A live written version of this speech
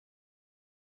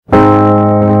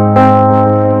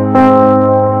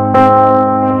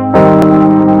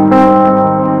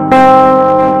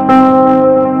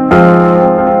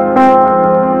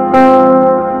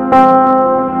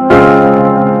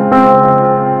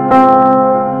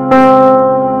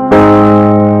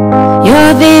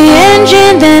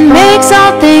wind that makes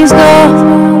all things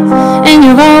go, and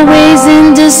you're always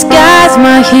in disguise,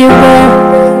 my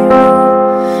hero.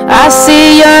 I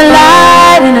see your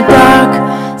light in the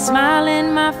dark, smile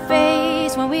in my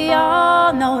face when we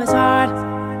all know it's hard.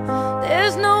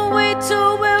 There's no way to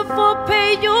ever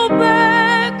pay you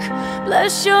back.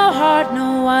 Bless your heart,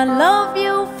 no, I love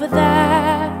you for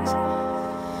that.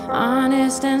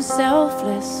 Honest and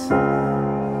selfless,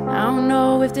 I don't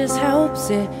know if this helps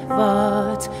it,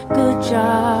 but good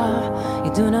job.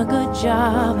 You're doing a good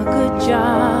job, a good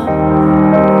job.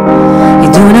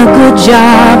 You're doing a good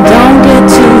job, don't get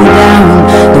too down.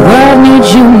 The world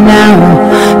needs you now.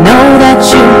 Know that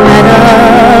you matter,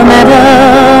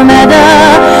 matter, matter,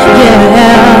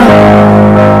 yeah.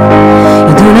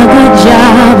 You're doing a good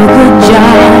job, a good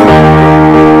job.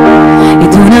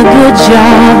 You're doing a good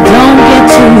job, don't get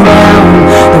too down.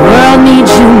 The world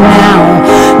needs you now.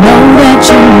 Know that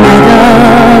you matter,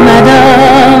 matter,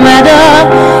 matter,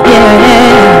 yeah.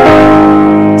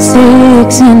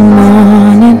 6 in the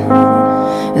morning,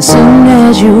 as soon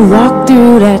as you walk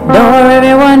through that door,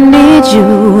 everyone needs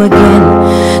you again.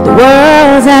 The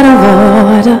world's out of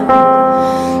order,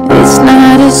 it's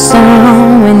not a song.